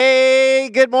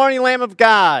good morning, Lamb of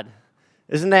God.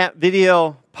 Isn't that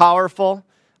video powerful?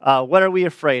 What are we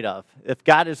afraid of? If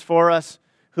God is for us,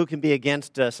 who can be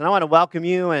against us? And I want to welcome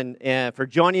you and for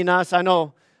joining us. I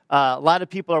know a lot of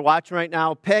people are watching right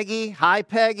now. Peggy, hi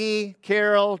Peggy,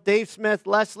 Carol, Dave Smith,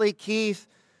 Leslie, Keith,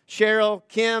 Cheryl,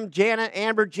 Kim, Janet,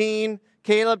 Amber, Jean,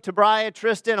 Caleb, Tabria,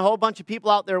 Tristan, a whole bunch of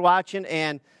people out there watching.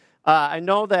 And I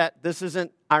know that this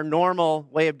isn't our normal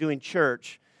way of doing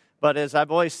church. But as I've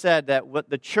always said, that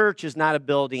what the church is not a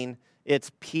building,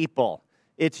 it's people.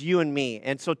 It's you and me.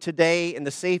 And so today, in the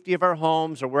safety of our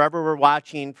homes or wherever we're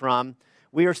watching from,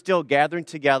 we are still gathering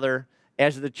together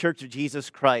as the Church of Jesus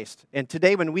Christ. And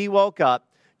today, when we woke up,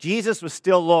 Jesus was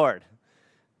still Lord,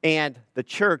 and the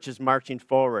church is marching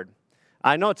forward.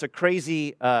 I know it's a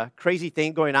crazy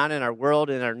thing going on in our world,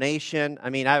 in our nation.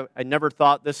 I mean, I never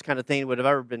thought this kind of thing would have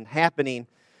ever been happening.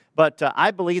 But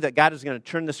I believe that God is going to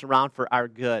turn this around for our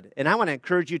good. And I want to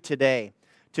encourage you today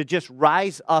to just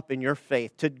rise up in your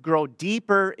faith, to grow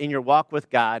deeper in your walk with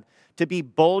God, to be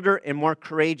bolder and more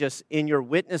courageous in your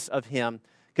witness of Him,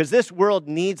 because this world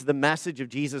needs the message of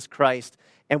Jesus Christ,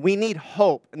 and we need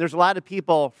hope. And there's a lot of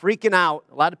people freaking out,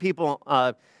 a lot of people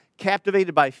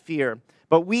captivated by fear,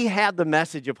 but we have the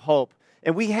message of hope,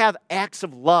 and we have acts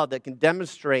of love that can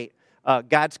demonstrate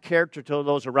God's character to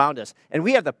those around us. And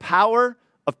we have the power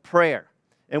of prayer.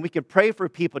 And we can pray for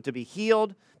people to be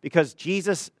healed because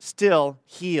Jesus still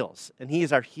heals, and He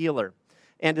is our healer.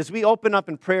 And as we open up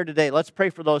in prayer today, let's pray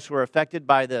for those who are affected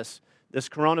by this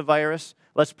coronavirus.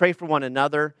 Let's pray for one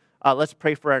another. Let's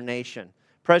pray for our nation.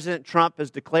 President Trump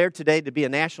has declared today to be a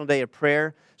national day of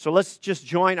prayer. So let's just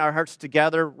join our hearts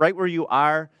together right where you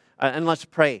are, and let's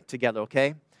pray together,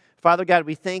 okay? Father God,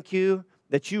 we thank you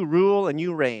that you rule and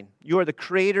you reign. You are the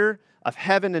creator of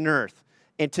heaven and earth.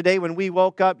 And today when we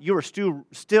woke up, you are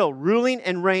still ruling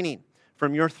and reigning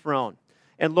from your throne.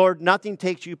 And Lord, nothing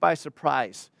takes you by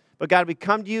surprise. But God, we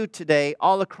come to you today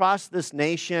all across this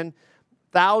nation.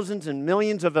 Thousands and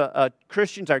millions of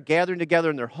Christians are gathering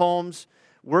together in their homes,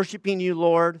 worshiping you,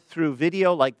 Lord, through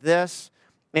video like this.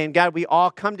 And God, we all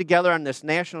come together on this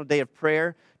National Day of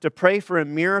Prayer to pray for a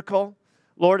miracle.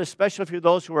 Lord, especially for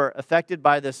those who are affected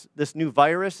by this new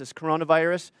virus, this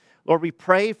coronavirus. Lord, we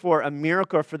pray for a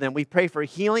miracle for them. We pray for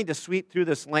healing to sweep through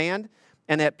this land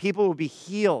and that people will be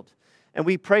healed. And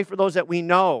we pray for those that we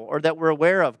know or that we're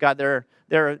aware of, God,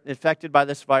 they're infected by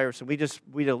this virus. And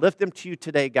we lift them to you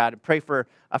today, God, and pray for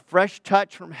a fresh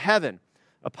touch from heaven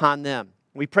upon them.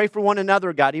 We pray for one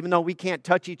another, God, even though we can't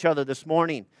touch each other this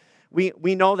morning.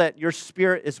 We know that your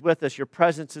Spirit is with us. Your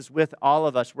presence is with all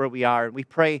of us where we are. And we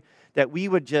pray that we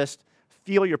would just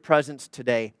feel your presence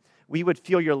today. We would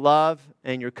feel your love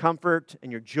and your comfort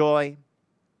and your joy.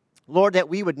 Lord, that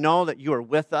we would know that you are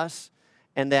with us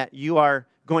and that you are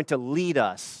going to lead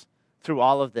us through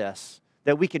all of this,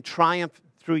 that we can triumph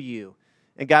through you.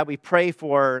 And God, we pray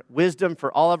for wisdom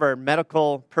for all of our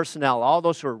medical personnel, all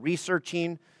those who are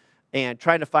researching and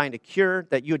trying to find a cure,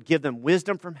 that you would give them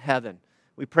wisdom from heaven.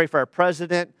 We pray for our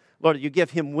president, Lord, that you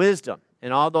give him wisdom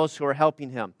and all those who are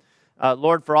helping him.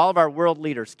 Lord, for all of our world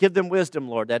leaders, give them wisdom,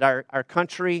 Lord, that our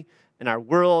country and our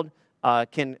world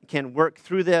can work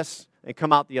through this and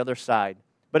come out the other side.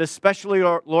 But especially,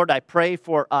 Lord, I pray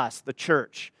for us, the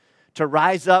church, to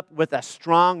rise up with a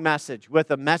strong message,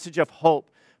 with a message of hope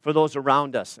for those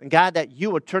around us. And God, that you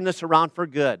would turn this around for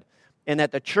good and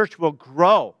that the church will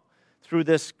grow through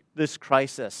this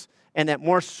crisis and that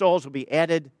more souls will be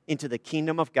added into the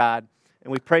kingdom of God.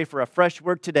 And we pray for a fresh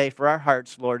word today for our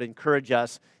hearts, Lord. Encourage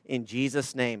us in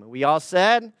Jesus' name. We all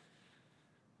said,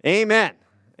 amen.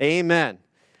 Amen.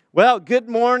 Well, good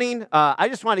morning. I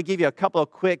just want to give you a couple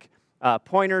of quick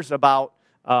pointers about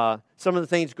some of the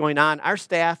things going on. Our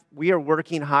staff, we are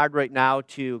working hard right now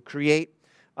to create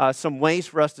some ways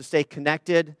for us to stay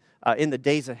connected in the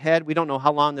days ahead. We don't know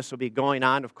how long this will be going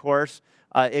on, of course.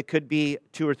 It could be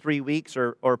 2 or 3 weeks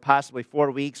or possibly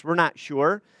 4 weeks. We're not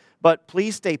sure. But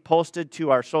please stay posted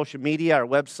to our social media, our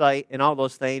website, and all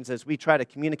those things as we try to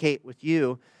communicate with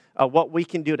you what we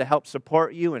can do to help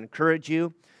support you and encourage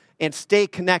you. And stay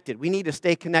connected. We need to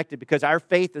stay connected because our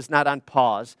faith is not on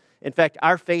pause. In fact,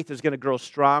 our faith is going to grow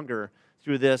stronger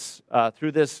through this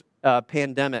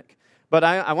pandemic. But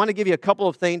I want to give you a couple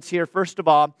of things here. First of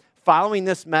all, following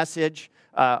this message,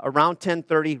 around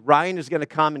 10:30, Ryan is going to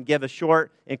come and give a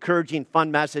short, encouraging,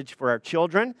 fun message for our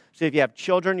children. So if you have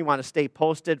children, you want to stay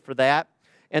posted for that.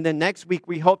 And then next week,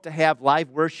 we hope to have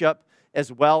live worship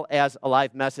as well as a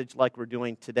live message like we're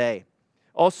doing today.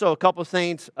 Also, a couple of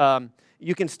things.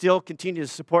 You can still continue to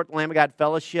support the Lamb of God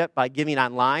Fellowship by giving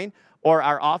online, or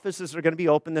our offices are going to be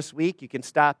open this week. You can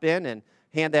stop in and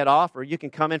hand that off, or you can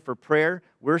come in for prayer.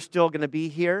 We're still going to be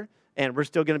here. and we're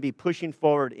still going to be pushing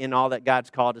forward in all that God's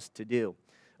called us to do.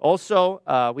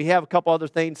 Also, we have a couple other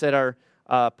things that are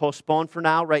postponed for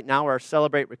now. Right now, our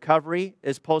Celebrate Recovery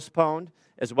is postponed,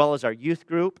 as well as our youth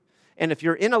group. And if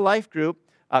you're in a life group,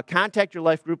 contact your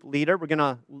life group leader. We're going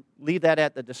to leave that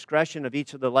at the discretion of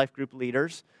each of the life group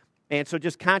leaders. And so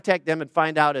just contact them and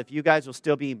find out if you guys will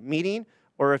still be meeting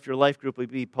or if your life group will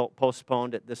be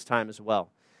postponed at this time as well.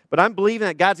 But I'm believing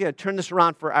that God's going to turn this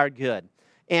around for our good.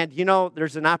 And, you know,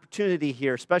 there's an opportunity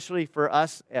here, especially for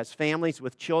us as families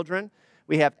with children.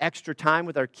 We have extra time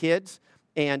with our kids.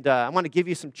 And I want to give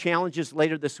you some challenges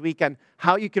later this week on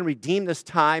how you can redeem this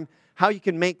time, how you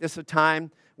can make this a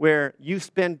time where you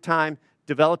spend time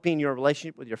developing your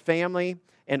relationship with your family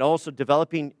and also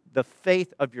developing the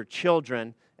faith of your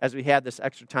children as we have this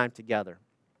extra time together.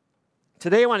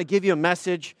 Today I want to give you a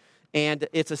message, and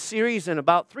it's a series, and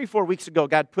about 3-4 weeks ago,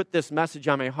 God put this message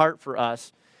on my heart for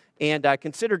us, and I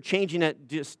considered changing it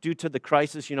just due to the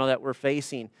crisis, you know, that we're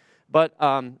facing. But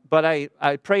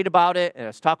I prayed about it, and I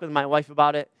was talking with my wife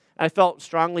about it, and I felt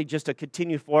strongly just to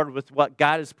continue forward with what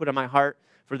God has put on my heart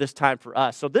for this time for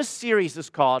us. So this series is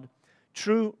called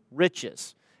True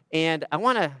Riches, and I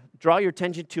want to draw your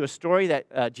attention to a story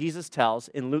that Jesus tells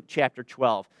in Luke chapter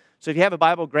 12. So if you have a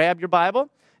Bible, grab your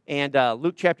Bible. And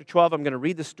Luke chapter 12, I'm going to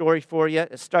read the story for you.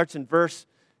 It starts in verse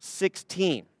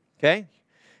 16, okay?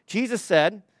 Jesus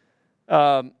said,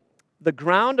 the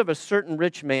ground of a certain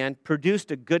rich man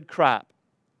produced a good crop.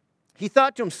 He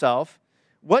thought to himself,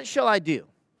 what shall I do?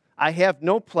 I have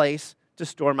no place to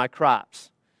store my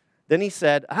crops. Then he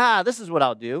said, this is what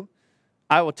I'll do.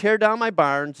 I will tear down my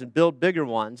barns and build bigger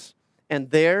ones, and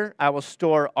there I will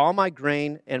store all my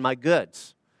grain and my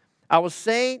goods. I will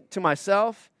say to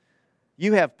myself,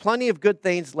 you have plenty of good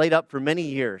things laid up for many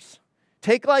years.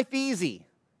 Take life easy,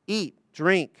 eat,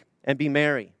 drink, and be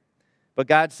merry. But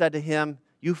God said to him,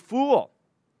 you fool,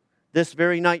 this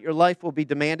very night your life will be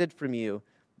demanded from you.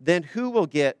 Then who will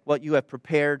get what you have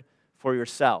prepared for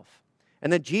yourself?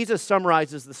 And then Jesus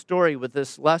summarizes the story with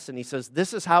this lesson. He says,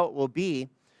 this is how it will be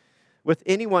with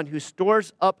anyone who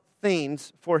stores up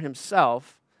things for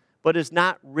himself, but is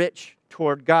not rich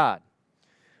toward God.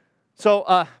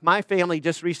 So my family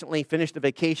just recently finished a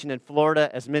vacation in Florida,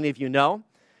 as many of you know.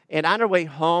 And on our way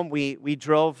home, we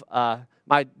drove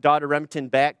my daughter Remington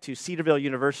back to Cedarville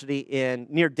University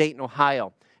near Dayton,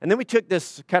 Ohio. And then we took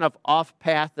this kind of off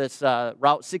path, this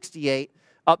Route 68,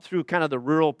 up through kind of the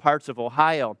rural parts of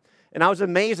Ohio. And I was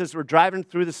amazed as we're driving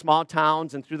through the small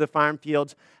towns and through the farm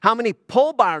fields, how many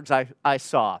pole barns I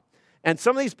saw. And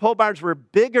some of these pole barns were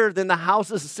bigger than the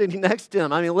houses sitting next to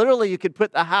them. I mean, literally, you could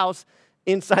put the house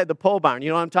inside the pole barn. You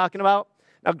know what I'm talking about?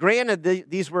 Now, granted,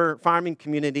 these were farming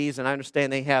communities, and I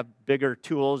understand they have bigger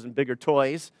tools and bigger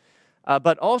toys.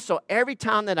 But also, every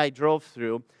town that I drove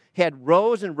through had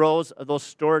rows and rows of those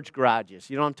storage garages.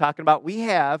 You know what I'm talking about? We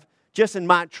have, just in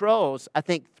Montrose, I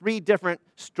think 3 different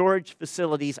storage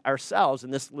facilities ourselves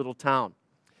in this little town.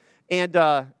 And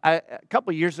a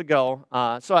couple of years ago,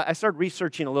 so I started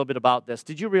researching a little bit about this.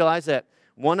 Did you realize that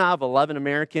 1 out of 11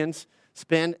 Americans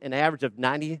spend an average of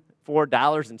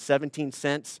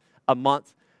 $94.17 a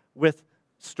month with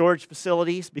storage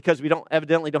facilities because we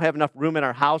evidently don't have enough room in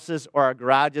our houses or our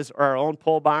garages or our own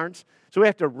pole barns? So we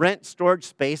have to rent storage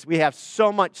space. We have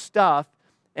so much stuff,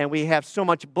 and we have so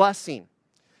much blessing.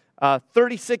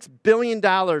 $36 billion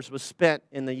was spent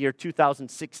in the year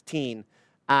 2016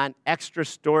 on extra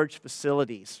storage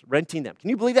facilities, renting them. Can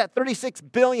you believe that? $36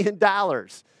 billion.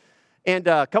 And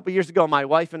a couple years ago, my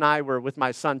wife and I were with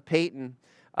my son Peyton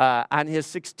on his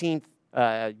 16th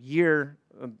year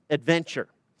adventure.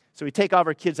 So we take all of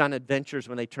our kids on adventures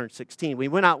when they turn 16. We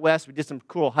went out west, we did some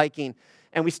cool hiking,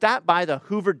 and we stopped by the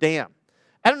Hoover Dam.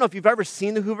 I don't know if you've ever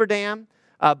seen the Hoover Dam,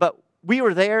 but we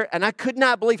were there, and I could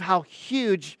not believe how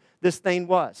huge this thing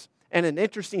was. And an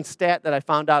interesting stat that I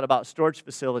found out about storage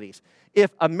facilities.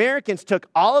 If Americans took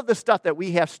all of the stuff that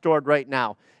we have stored right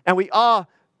now, and we all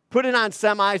put it on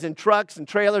semis and trucks and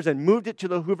trailers and moved it to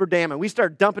the Hoover Dam, and we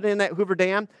started dumping it in that Hoover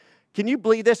Dam, can you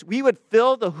believe this? We would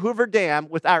fill the Hoover Dam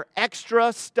with our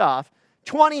extra stuff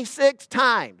 26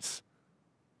 times.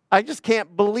 I just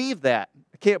can't believe that.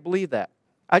 I can't believe that.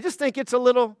 I just think it's a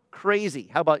little crazy.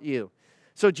 How about you?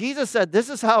 So Jesus said, this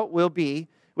is how it will be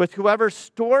with whoever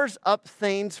stores up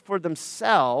things for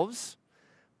themselves,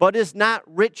 but is not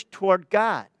rich toward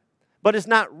God. But is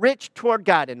not rich toward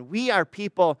God. And we are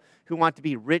people who want to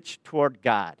be rich toward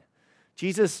God.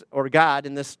 Jesus, or God,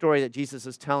 in this story that Jesus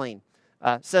is telling,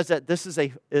 says that this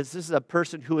is a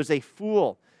person who is a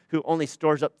fool who only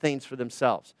stores up things for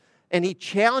themselves. And he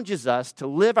challenges us to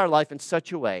live our life in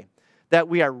such a way that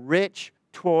we are rich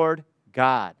toward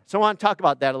God. So I want to talk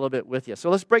about that a little bit with you. So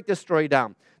let's break this story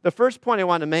down. The first point I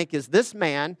want to make is this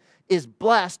man is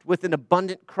blessed with an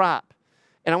abundant crop.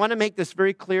 And I want to make this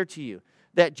very clear to you,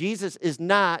 that Jesus is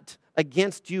not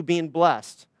against you being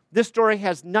blessed. This story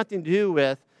has nothing to do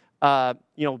with,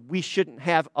 we shouldn't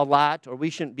have a lot or we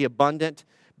shouldn't be abundant.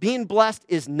 Being blessed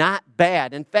is not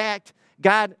bad. In fact,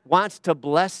 God wants to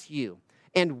bless you.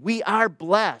 And we are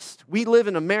blessed. We live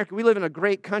in America. We live in a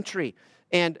great country.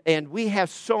 And we have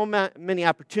so many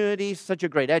opportunities, such a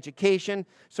great education,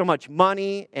 so much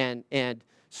money, and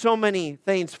so many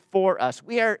things for us.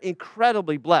 We are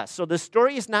incredibly blessed. So the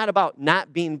story is not about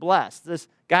not being blessed.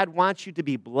 God wants you to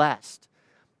be blessed.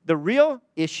 The real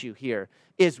issue here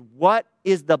is, what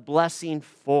is the blessing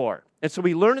for? And so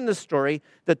we learn in the story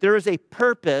that there is a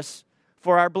purpose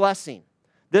for our blessing.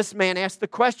 This man asked the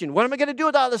question, what am I going to do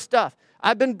with all this stuff?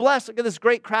 I've been blessed. Look at this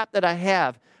great crop that I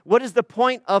have. What is the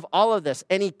point of all of this?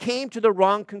 And he came to the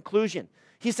wrong conclusion.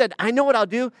 He said, I know what I'll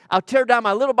do. I'll tear down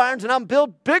my little barns and I'll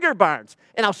build bigger barns.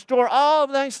 And I'll store all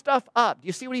of that stuff up. Do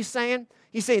you see what he's saying?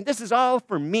 He's saying, this is all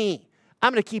for me.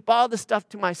 I'm going to keep all this stuff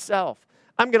to myself.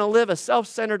 I'm going to live a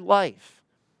self-centered life.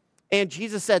 And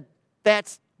Jesus said,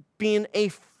 that's being a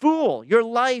fool. Your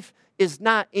life is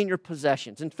not in your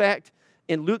possessions. In fact,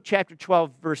 in Luke chapter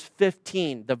 12, verse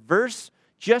 15, the verse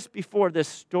just before this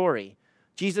story,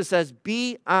 Jesus says,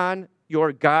 be on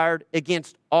your guard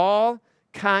against all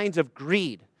kinds of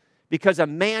greed, because a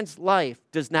man's life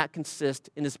does not consist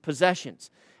in his possessions.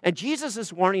 And Jesus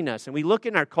is warning us, and we look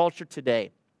in our culture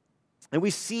today, and we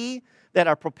see that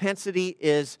our propensity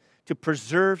is to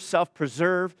preserve,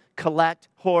 self-preserve, collect,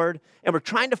 hoard, and we're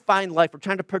trying to find life, we're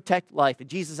trying to protect life. And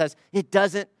Jesus says, it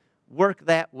doesn't work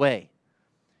that way.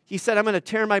 He said, I'm going to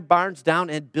tear my barns down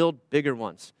and build bigger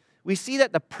ones. We see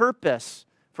that the purpose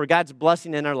for God's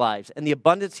blessing in our lives and the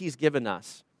abundance he's given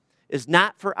us is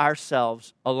not for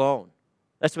ourselves alone.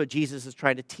 That's what Jesus is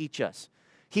trying to teach us.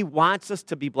 He wants us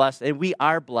to be blessed, and we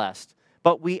are blessed.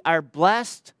 But we are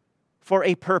blessed for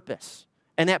a purpose,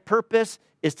 and that purpose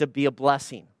is to be a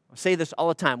blessing. I say this all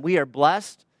the time. We are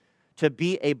blessed to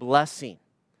be a blessing.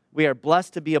 We are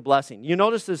blessed to be a blessing. You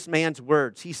notice this man's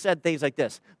words. He said things like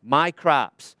this: my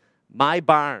crops, my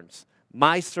barns,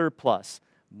 my surplus,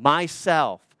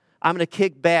 myself. I'm going to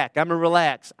kick back. I'm going to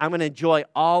relax. I'm going to enjoy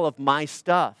all of my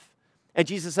stuff. And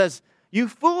Jesus says, you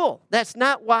fool, that's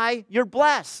not why you're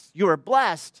blessed. You are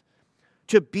blessed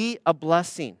to be a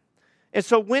blessing. And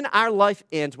so when our life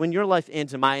ends, when your life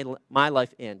ends and my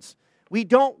life ends, we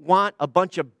don't want a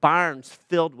bunch of barns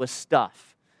filled with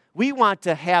stuff. We want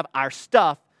to have our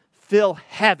stuff fill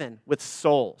heaven with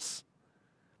souls.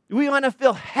 We want to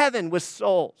fill heaven with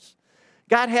souls.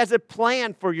 God has a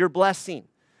plan for your blessing.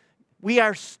 We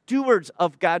are stewards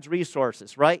of God's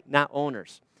resources, right? Not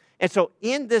owners. And so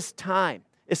in this time,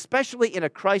 especially in a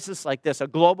crisis like this, a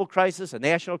global crisis, a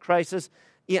national crisis,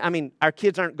 our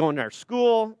kids aren't going to our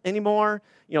school anymore.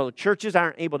 The churches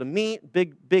aren't able to meet.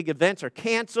 Big events are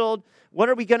canceled. What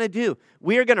are we going to do?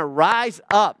 We are going to rise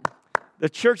up. The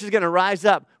church is going to rise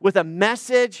up with a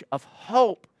message of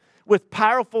hope, with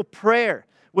powerful prayer,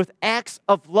 with acts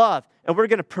of love. And we're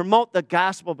going to promote the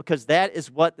gospel, because that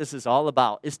is what this is all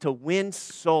about, is to win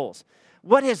souls.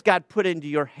 What has God put into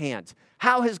your hands?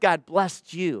 How has God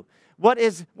blessed you? What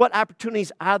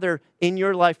opportunities are there in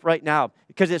your life right now?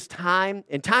 Because it's time,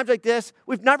 in times like this,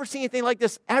 we've never seen anything like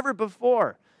this ever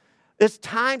before. It's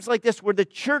times like this where the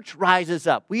church rises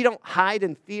up. We don't hide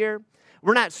in fear.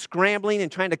 We're not scrambling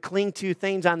and trying to cling to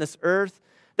things on this earth.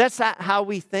 That's not how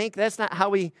we think. That's not how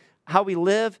we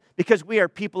live, because we are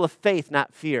people of faith,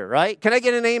 not fear, right? Can I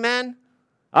get an amen?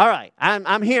 All right,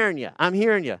 I'm hearing you. I'm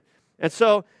hearing you. And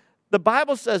so the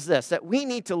Bible says this, that we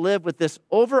need to live with this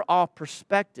overall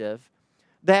perspective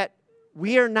that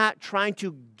we are not trying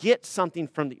to get something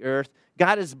from the earth.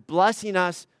 God is blessing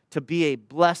us to be a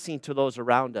blessing to those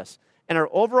around us. And our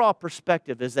overall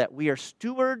perspective is that we are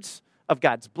stewards of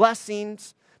God's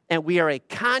blessings, and we are a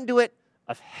conduit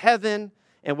of heaven,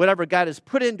 and whatever God has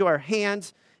put into our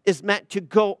hands is meant to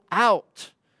go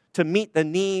out to meet the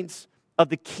needs of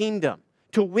the kingdom,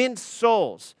 to win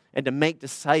souls and to make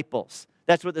disciples.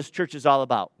 That's what this church is all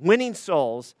about, winning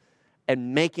souls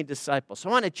and making disciples. So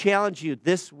I want to challenge you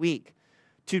this week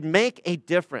to make a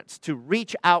difference, to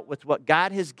reach out with what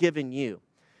God has given you,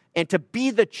 and to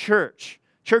be the church.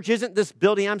 Church isn't this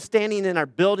building. I'm standing in our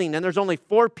building, and there's only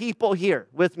 4 people here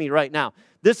with me right now.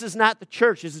 This is not the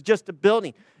church. This is just a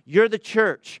building. You're the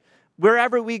church.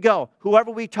 Wherever we go,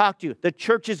 whoever we talk to, the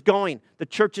church is going, the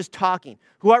church is talking.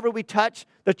 Whoever we touch,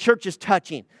 the church is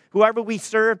touching. Whoever we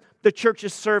serve, the church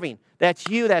is serving. That's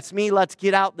you, that's me. Let's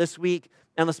get out this week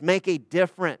and let's make a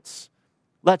difference.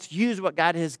 Let's use what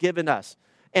God has given us.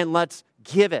 and let's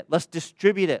give it. Let's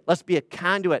distribute it. Let's be a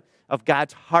conduit of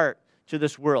God's heart to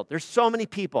this world. There's so many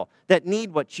people that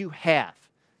need what you have.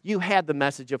 You have the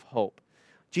message of hope.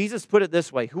 Jesus put it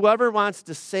this way: whoever wants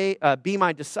to be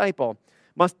my disciple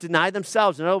must deny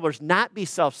themselves. In other words, not be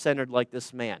self-centered like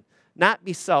this man, not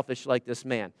be selfish like this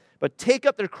man, but take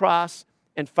up their cross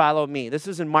and follow me. This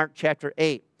is in Mark chapter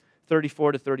 8,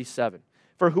 34 to 37.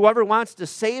 For whoever wants to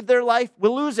save their life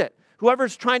will lose it.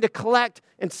 Whoever's trying to collect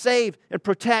and save and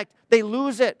protect, they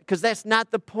lose it, because that's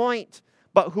not the point.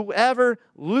 But whoever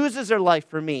loses their life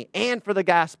for me and for the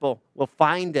gospel will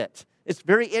find it. It's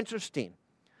very interesting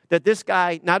that this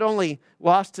guy not only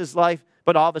lost his life,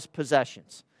 but all of his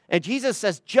possessions. And Jesus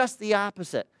says just the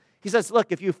opposite. He says,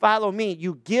 look, if you follow me,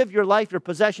 you give your life, your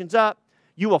possessions up,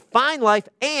 you will find life,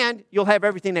 and you'll have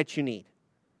everything that you need.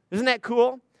 Isn't that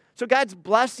cool? So God's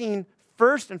blessing,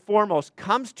 first and foremost,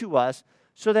 comes to us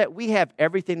so that we have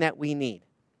everything that we need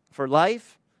for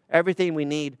life, everything we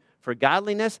need for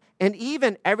godliness, and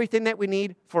even everything that we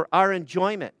need for our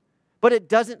enjoyment. But it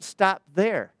doesn't stop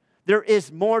there. There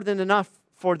is more than enough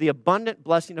for the abundant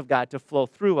blessing of God to flow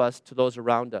through us to those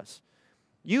around us.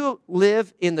 You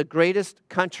live in the greatest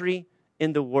country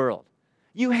in the world.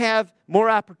 You have more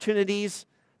opportunities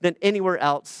than anywhere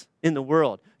else in the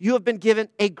world. You have been given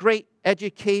a great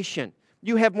education.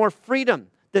 You have more freedom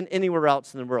than anywhere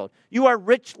else in the world. You are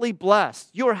richly blessed.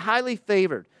 You are highly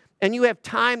favored. And you have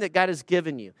time that God has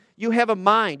given you. You have a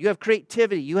mind. You have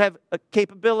creativity. You have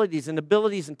capabilities and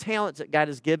abilities and talents that God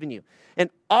has given you.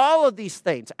 And all of these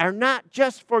things are not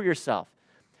just for yourself,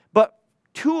 but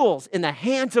tools in the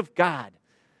hands of God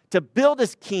to build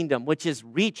His kingdom, which is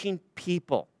reaching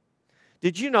people.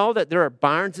 Did you know that there are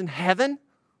barns in heaven?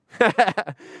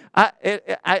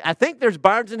 I think there's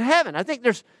barns in heaven. I think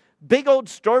there's big old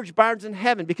storage barns in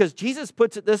heaven, because Jesus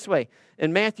puts it this way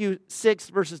in Matthew 6,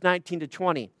 verses 19 to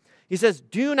 20. He says,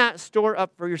 do not store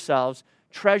up for yourselves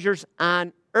treasures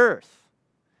on earth.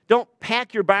 Don't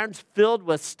pack your barns filled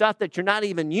with stuff that you're not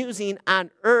even using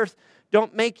on earth.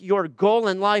 Don't make your goal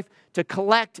in life to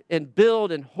collect and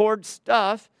build and hoard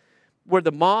stuff where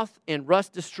the moth and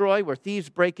rust destroy, where thieves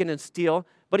break in and steal.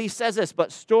 But he says this,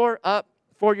 but store up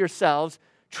for yourselves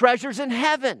treasures in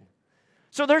heaven.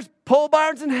 So there's pole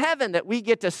barns in heaven that we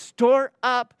get to store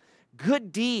up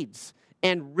good deeds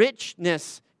and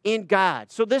richness in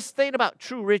God. So this thing about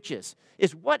true riches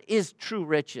is, what is true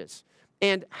riches?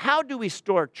 And how do we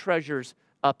store treasures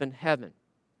up in heaven?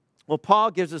 Well,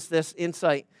 Paul gives us this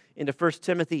insight into 1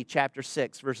 Timothy chapter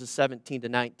 6, verses 17 to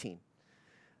 19.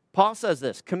 Paul says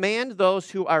this: command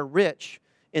those who are rich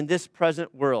in this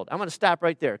present world. I'm going to stop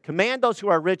right there. Command those who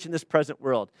are rich in this present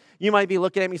world. You might be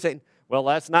looking at me saying, well,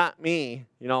 that's not me.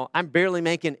 I'm barely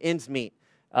making ends meet.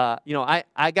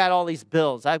 I got all these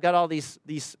bills. I've got all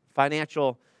these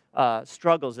financial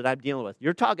struggles that I'm dealing with.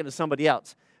 You're talking to somebody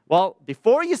else. Well,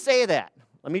 before you say that,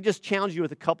 let me just challenge you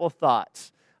with a couple of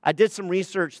thoughts. I did some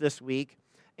research this week,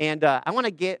 and I want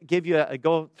to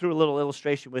go through a little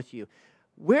illustration with you.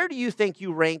 Where do you think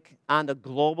you rank on the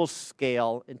global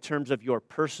scale in terms of your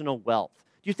personal wealth?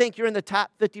 Do you think you're in the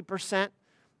top 50%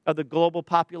 of the global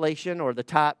population, or the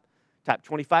top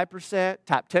 25%,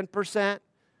 top 10%?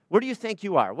 Where do you think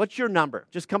you are? What's your number?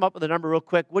 Just come up with a number real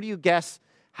quick. What do you guess?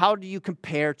 How do you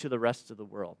compare to the rest of the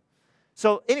world?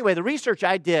 So anyway, the research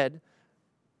I did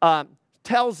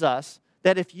tells us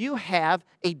that if you have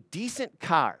a decent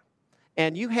car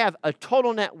and you have a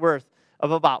total net worth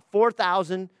of about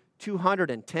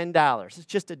 $4,210, it's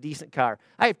just a decent car.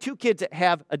 I have two kids that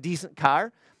have a decent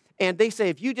car, and they say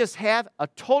if you just have a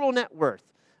total net worth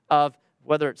of,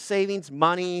 whether it's savings,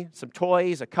 money, some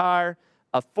toys, a car,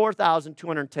 of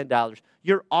 $4,210,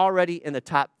 you're already in the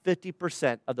top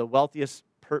 50% of the wealthiest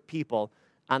people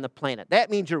on the planet. That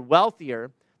means you're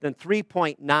wealthier than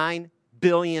 3.9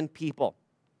 billion people.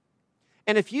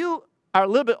 And if you are a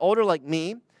little bit older like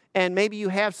me, and maybe you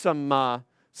have some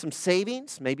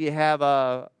savings, maybe you have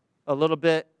a little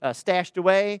bit stashed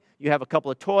away, you have a couple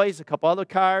of toys, a couple other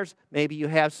cars, maybe you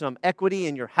have some equity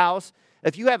in your house.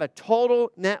 If you have a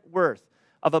total net worth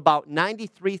of about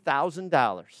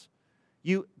 $93,000,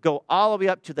 you go all the way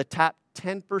up to the top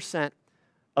 10%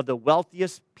 of the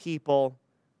wealthiest people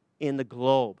in the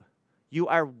globe. You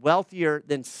are wealthier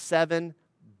than 7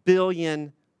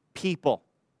 billion people.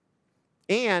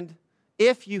 And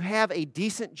if you have a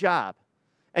decent job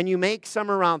and you make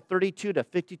somewhere around $32,000 to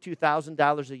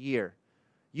 $52,000 a year,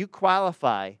 you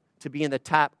qualify to be in the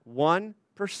top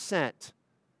 1%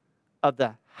 of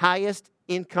the highest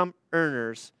income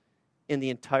earners in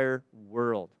the entire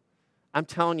world. I'm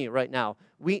telling you right now,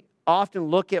 often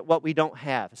look at what we don't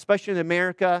have, especially in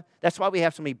America. That's why we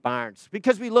have so many barns.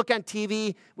 Because we look on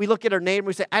TV, we look at our neighbor,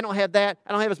 we say, I don't have that,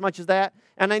 I don't have as much as that,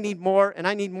 and I need more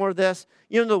of this.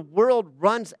 You know, the world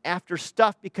runs after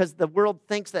stuff because the world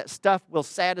thinks that stuff will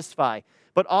satisfy.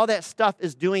 But all that stuff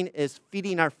is doing is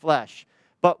feeding our flesh.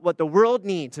 But what the world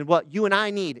needs and what you and I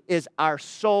need is our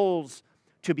souls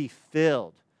to be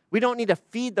filled. We don't need to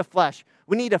feed the flesh.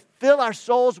 We need to fill our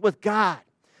souls with God.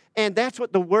 And that's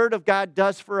what the Word of God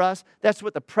does for us. That's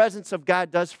what the presence of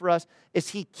God does for us, is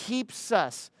He keeps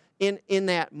us in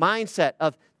that mindset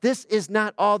of this is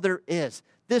not all there is.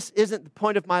 This isn't the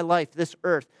point of my life, this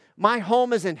earth. My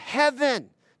home is in heaven.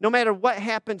 No matter what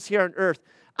happens here on earth,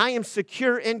 I am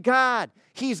secure in God.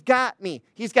 He's got me.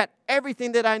 He's got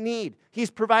everything that I need.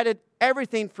 He's provided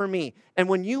everything for me. And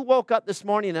when you woke up this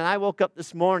morning and I woke up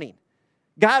this morning,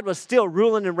 God was still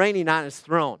ruling and reigning on His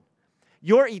throne.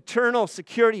 Your eternal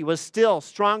security was still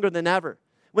stronger than ever.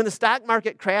 When the stock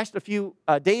market crashed a few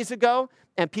days ago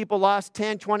and people lost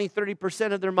 10, 20,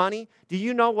 30% of their money, do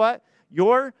you know what?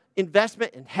 Your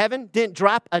investment in heaven didn't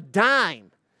drop a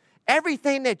dime.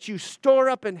 Everything that you store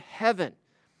up in heaven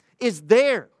is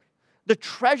there. The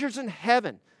treasures in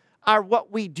heaven are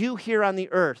what we do here on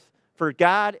the earth for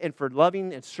God and for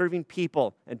loving and serving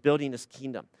people and building His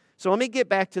kingdom. So let me get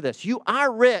back to this. You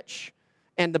are rich,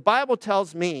 and the Bible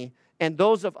tells me and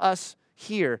those of us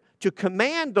here to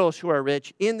command those who are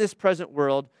rich in this present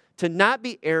world to not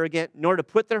be arrogant, nor to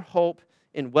put their hope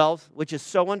in wealth, which is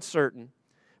so uncertain,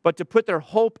 but to put their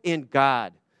hope in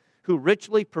God, who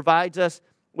richly provides us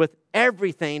with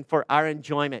everything for our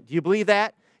enjoyment. Do you believe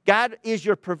that? God is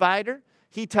your provider.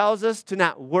 He tells us to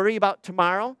not worry about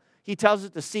tomorrow. He tells us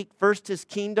to seek first His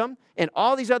kingdom, and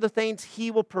all these other things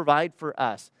He will provide for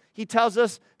us. He tells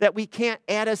us that we can't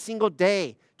add a single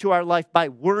day to our life by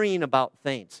worrying about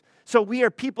things. So we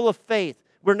are people of faith.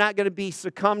 We're not going to be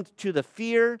succumbed to the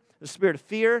spirit of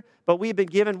fear, but we've been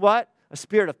given what? A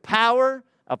spirit of power,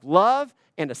 of love,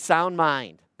 and a sound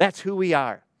mind. That's who we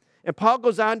are. And Paul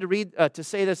goes on to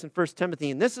say this in 1 Timothy,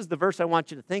 and this is the verse I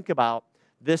want you to think about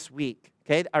this week,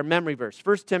 okay? Our memory verse,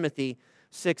 1 Timothy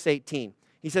 6:18.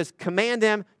 He says, command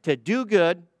them to do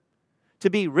good, to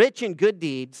be rich in good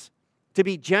deeds, to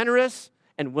be generous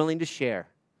and willing to share.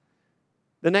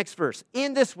 The next verse,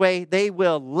 in this way they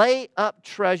will lay up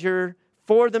treasure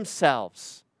for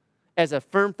themselves as a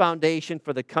firm foundation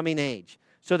for the coming age,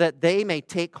 so that they may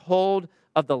take hold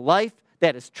of the life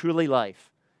that is truly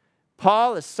life.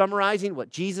 Paul is summarizing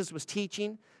what Jesus was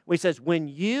teaching when he says, when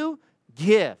you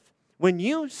give, when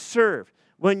you serve,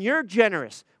 when you're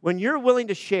generous, when you're willing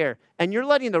to share, and you're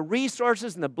letting the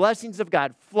resources and the blessings of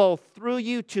God flow through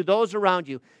you to those around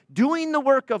you, doing the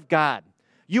work of God,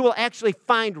 you will actually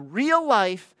find real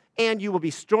life, and you will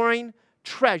be storing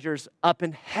treasures up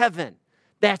in heaven.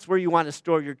 That's where you want to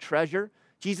store your treasure.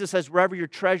 Jesus says, wherever your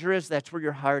treasure is, that's where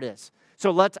your heart is.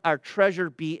 So let our treasure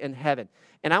be in heaven.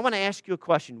 And I want to ask you a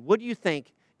question. What do you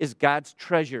think is God's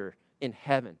treasure in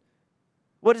heaven?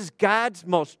 What is God's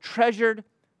most treasured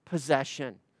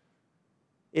possession?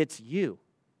 It's you.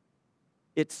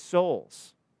 It's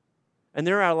souls. And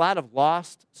there are a lot of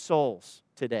lost souls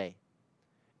today.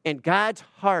 And God's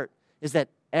heart is that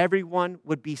everyone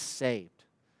would be saved.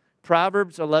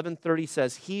 Proverbs 11:30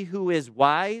 says, he who is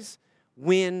wise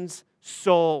wins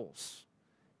souls.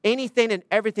 Anything and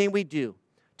everything we do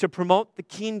to promote the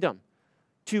kingdom,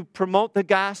 to promote the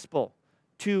gospel,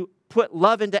 to put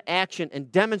love into action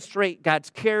and demonstrate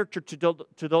God's character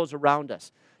to those around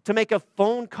us, to make a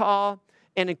phone call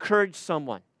and encourage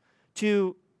someone,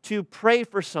 to pray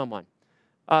for someone.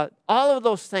 All of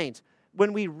those things,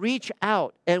 when we reach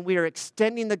out and we are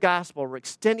extending the gospel, we're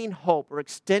extending hope, we're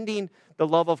extending the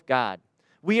love of God,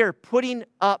 we are putting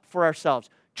up for ourselves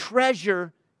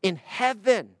treasure in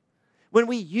heaven. When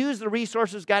we use the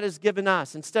resources God has given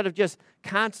us, instead of just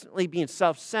constantly being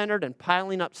self-centered and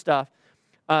piling up stuff,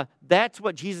 that's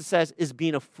what Jesus says is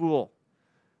being a fool.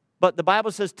 But the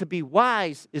Bible says to be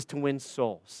wise is to win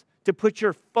souls, to put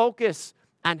your focus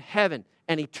on heaven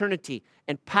and eternity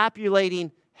and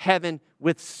populating heaven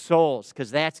with souls,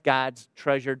 because that's God's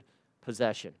treasured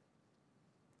possession.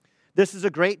 This is a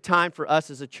great time for us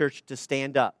as a church to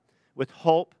stand up with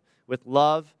hope, with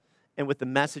love, and with the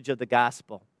message of the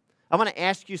gospel. I want to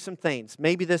ask you some things.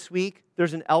 Maybe this week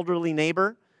there's an elderly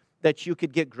neighbor that you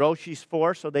could get groceries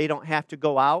for so they don't have to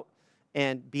go out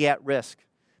and be at risk.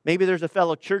 Maybe there's a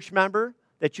fellow church member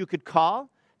that you could call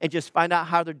and just find out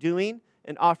how they're doing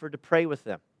and offer to pray with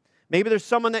them. Maybe there's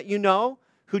someone that you know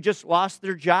who just lost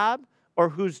their job or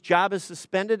whose job is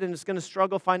suspended and is going to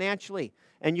struggle financially,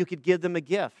 and you could give them a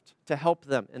gift to help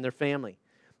them and their family.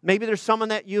 Maybe there's someone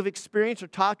that you've experienced or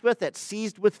talked with that's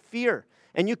seized with fear.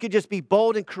 And you could just be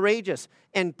bold and courageous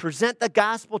and present the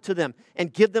gospel to them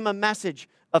and give them a message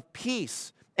of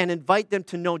peace and invite them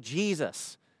to know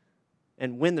Jesus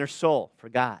and win their soul for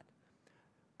God.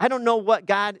 I don't know what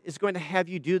God is going to have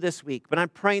you do this week, but I'm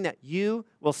praying that you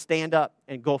will stand up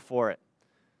and go for it.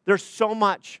 There's so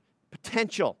much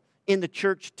potential in the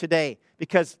church today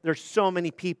because there's so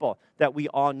many people that we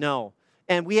all know.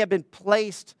 And we have been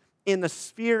placed in the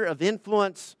sphere of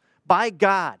influence by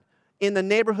God in the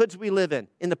neighborhoods we live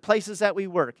in the places that we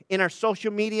work, in our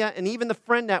social media, and even the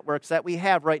friend networks that we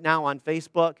have right now on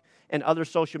Facebook and other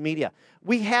social media.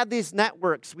 We have these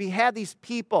networks. We have these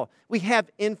people. We have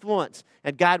influence,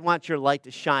 and God wants your light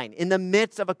to shine. In the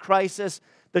midst of a crisis,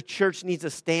 the church needs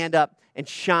to stand up and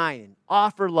shine and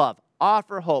offer love,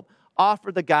 offer hope,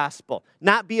 offer the gospel,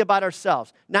 not be about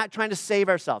ourselves, not trying to save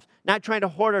ourselves, not trying to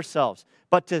hoard ourselves,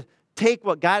 but to take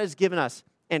what God has given us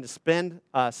and to spend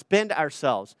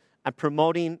ourselves on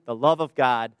promoting the love of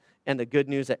God and the good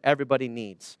news that everybody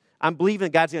needs. I'm believing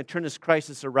God's going to turn this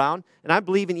crisis around, and I'm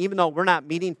believing even though we're not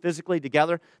meeting physically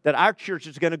together, that our church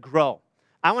is going to grow.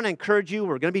 I want to encourage you,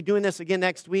 we're going to be doing this again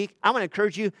next week. I want to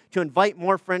encourage you to invite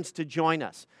more friends to join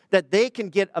us, that they can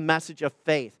get a message of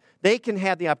faith. They can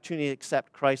have the opportunity to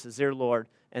accept Christ as their Lord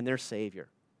and their Savior.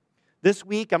 This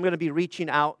week, I'm going to be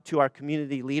reaching out to our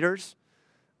community leaders,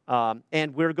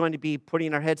 and we're going to be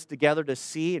putting our heads together to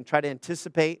see and try to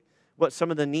anticipate what some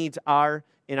of the needs are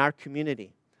in our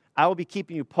community. I will be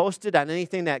keeping you posted on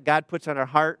anything that God puts on our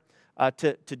heart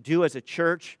to do as a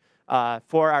church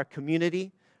for our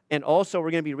community. And also,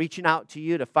 we're going to be reaching out to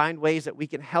you to find ways that we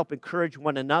can help encourage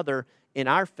one another in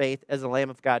our faith as a Lamb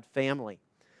of God family.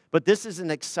 But this is an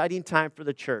exciting time for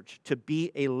the church to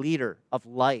be a leader of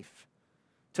life,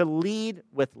 to lead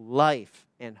with life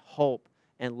and hope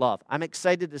and love. I'm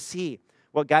excited to see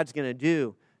what God's going to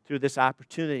do through this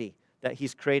opportunity that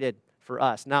He's created for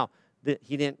us. Now,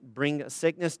 He didn't bring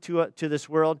sickness to this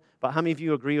world, but how many of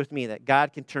you agree with me that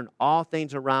God can turn all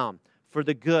things around for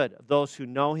the good of those who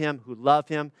know Him, who love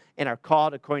Him, and are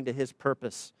called according to His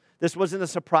purpose? This wasn't a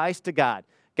surprise to God.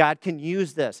 God can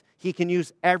use this. He can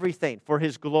use everything for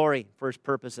His glory, for His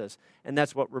purposes, and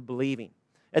that's what we're believing.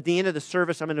 At the end of the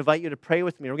service, I'm going to invite you to pray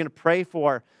with me. We're going to pray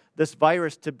for this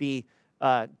virus to be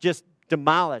just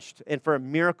demolished and for a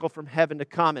miracle from heaven to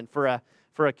come and for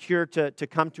a cure to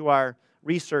come to our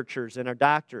researchers and our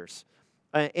doctors.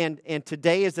 And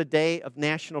today is a day of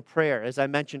national prayer, as I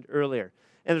mentioned earlier.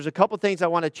 And there's a couple things I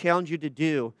want to challenge you to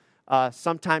do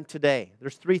sometime today.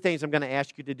 There's 3 things I'm going to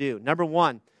ask you to do. Number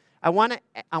 1, I want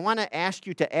to ask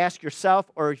you to ask yourself,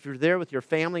 or if you're there with your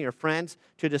family or friends,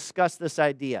 to discuss this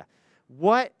idea.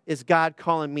 What is God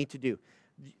calling me to do?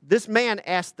 This man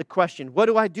asked the question, what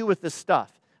do I do with this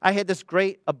stuff? I had this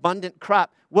great abundant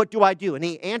crop. What do I do? And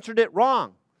he answered it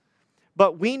wrong.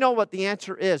 But we know what the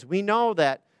answer is. We know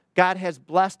that God has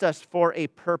blessed us for a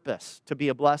purpose, to be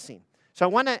a blessing. So I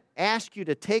want to ask you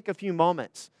to take a few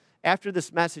moments after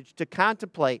this message to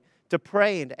contemplate, to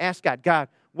pray, and to ask God, God,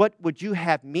 what would you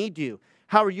have me do?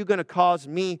 How are you going to cause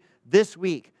me this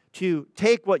week to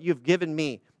take what you've given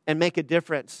me and make a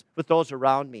difference with those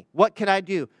around me? What can I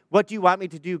do? What do you want me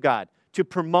to do, God, to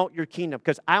promote your kingdom?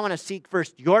 Because I want to seek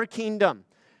first your kingdom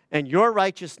and your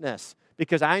righteousness,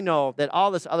 because I know that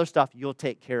all this other stuff you'll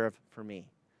take care of for me.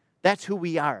 That's who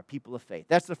we are, people of faith.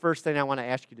 That's the first thing I want to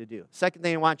ask you to do. Second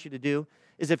thing I want you to do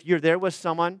is if you're there with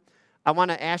someone, I want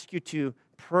to ask you to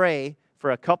pray for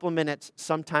a couple of minutes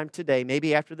sometime today,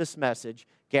 maybe after this message,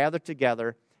 gather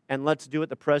together, and let's do what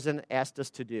the President asked us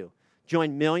to do.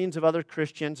 Join millions of other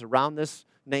Christians around this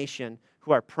nation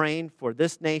who are praying for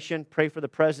this nation, pray for the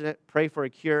President, pray for a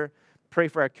cure, pray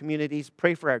for our communities,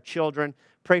 pray for our children,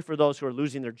 pray for those who are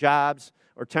losing their jobs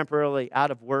or temporarily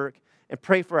out of work, and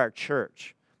pray for our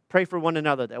church. Pray for one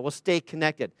another, that we'll stay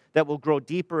connected, that we'll grow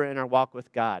deeper in our walk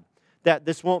with God, that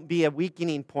this won't be a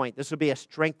weakening point. This will be a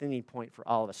strengthening point for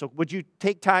all of us. So would you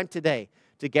take time today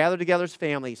to gather together as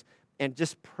families and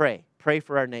just pray? Pray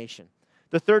for our nation.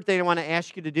 The third thing I want to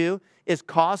ask you to do is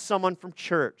call someone from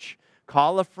church.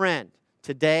 Call a friend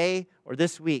today or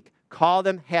this week. Call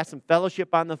them, have some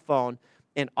fellowship on the phone,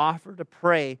 and offer to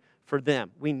pray for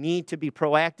them. We need to be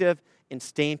proactive in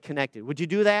staying connected. Would you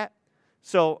do that?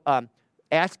 So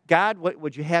ask God, what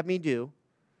would you have me do?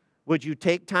 Would you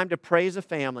take time to pray as a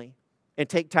family and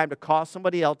take time to call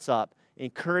somebody else up,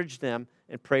 encourage them,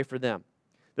 and pray for them?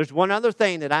 There's one other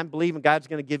thing that I'm believing God's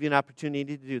going to give you an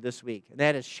opportunity to do this week, and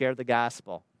that is share the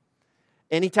gospel.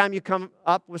 Anytime you come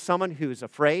up with someone who's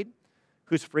afraid,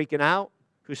 who's freaking out,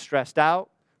 who's stressed out,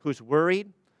 who's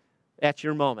worried, that's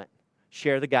your moment.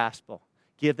 Share the gospel.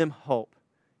 Give them hope.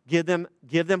 Give them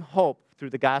hope through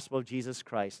the gospel of Jesus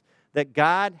Christ, that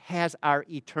God has our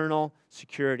eternal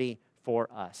security for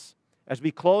us. As we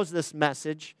close this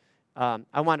message,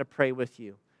 I want to pray with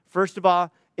you. First of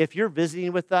all, if you're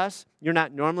visiting with us, you're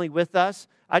not normally with us,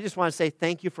 I just want to say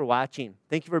thank you for watching.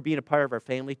 Thank you for being a part of our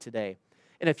family today.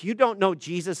 And if you don't know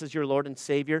Jesus as your Lord and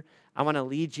Savior, I want to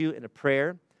lead you in a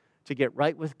prayer to get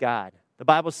right with God. The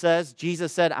Bible says,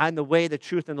 Jesus said, I'm the way, the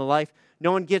truth, and the life.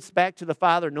 No one gets back to the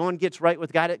Father. No one gets right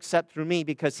with God except through me,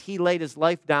 because he laid his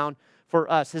life down for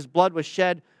us. His blood was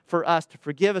shed for us to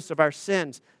forgive us of our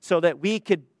sins so that we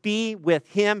could be with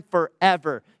him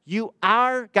forever. You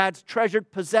are God's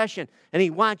treasured possession, and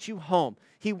he wants you home.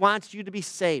 He wants you to be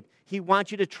saved. He wants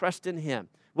you to trust in him.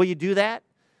 Will you do that?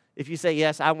 If you say,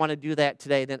 yes, I want to do that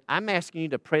today, then I'm asking you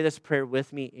to pray this prayer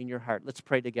with me in your heart. Let's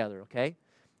pray together, okay?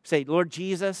 Say, Lord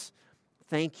Jesus,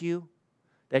 thank you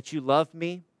that you love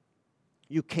me.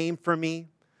 You came for me.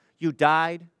 You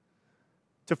died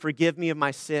to forgive me of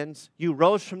my sins. You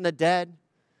rose from the dead.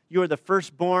 You are the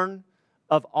firstborn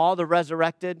of all the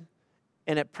resurrected.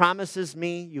 And it promises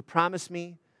me, you promise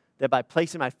me, that by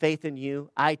placing my faith in you,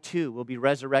 I too will be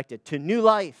resurrected to new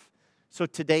life. So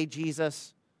today,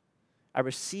 Jesus, I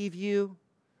receive you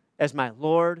as my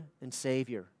Lord and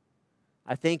Savior.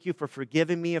 I thank you for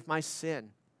forgiving me of my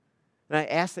sin. And I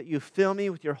ask that you fill me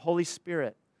with your Holy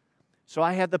Spirit so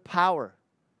I have the power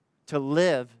to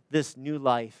live this new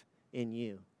life in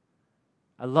you.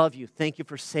 I love you. Thank you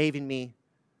for saving me.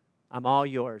 I'm all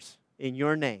yours. In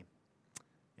your name,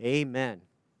 amen.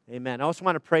 Amen. I also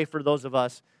want to pray for those of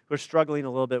us who are struggling a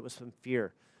little bit with some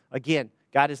fear. Again,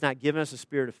 God has not given us a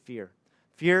spirit of fear.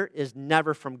 Fear is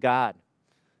never from God.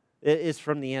 It is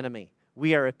from the enemy.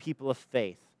 We are a people of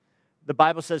faith. The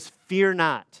Bible says, fear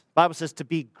not. The Bible says to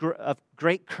be of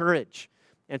great courage.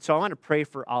 And so I want to pray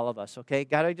for all of us, okay?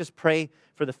 God, I just pray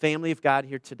for the family of God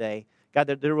here today. God,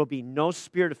 that there will be no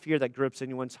spirit of fear that grips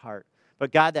anyone's heart.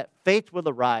 But God, that faith will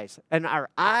arise and our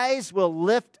eyes will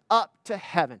lift up to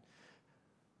heaven.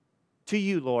 To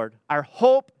you, Lord. Our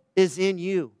hope is in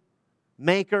you,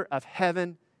 maker of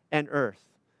heaven and earth.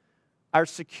 Our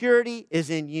security is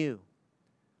in you.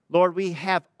 Lord, we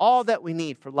have all that we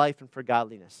need for life and for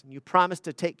godliness. And you promise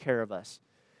to take care of us.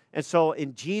 And so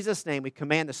in Jesus' name, we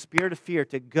command the spirit of fear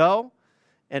to go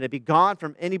and to be gone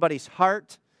from anybody's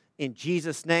heart. In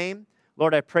Jesus' name,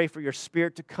 Lord, I pray for your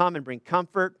spirit to come and bring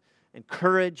comfort and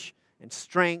courage and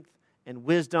strength and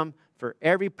wisdom for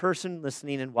every person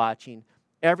listening and watching,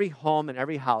 every home and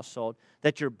every household,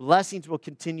 that your blessings will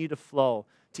continue to flow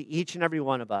to each and every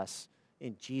one of us.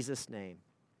 In Jesus' name,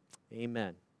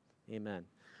 amen. Amen.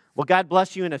 Well, God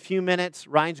bless you. In a few minutes,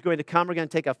 Ryan's going to come. We're going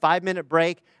to take a 5-minute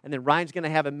break, and then Ryan's going to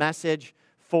have a message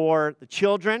for the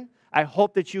children. I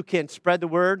hope that you can spread the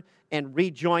word and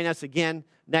rejoin us again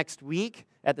next week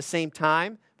at the same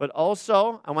time. But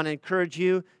also, I want to encourage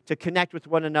you to connect with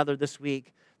one another this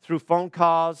week through phone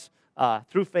calls,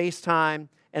 through FaceTime,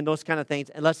 and those kind of things.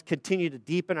 And let's continue to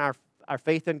deepen our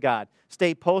faith in God.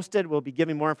 Stay posted. We'll be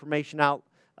giving more information out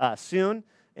soon.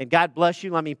 And God bless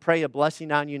you. Let me pray a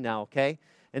blessing on you now, okay?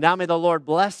 And now may the Lord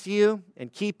bless you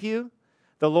and keep you.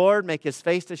 The Lord make his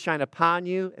face to shine upon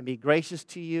you and be gracious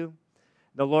to you.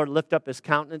 The Lord lift up his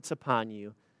countenance upon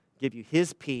you, give you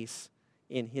his peace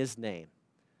in his name.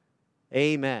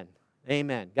 Amen.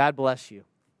 Amen. God bless you.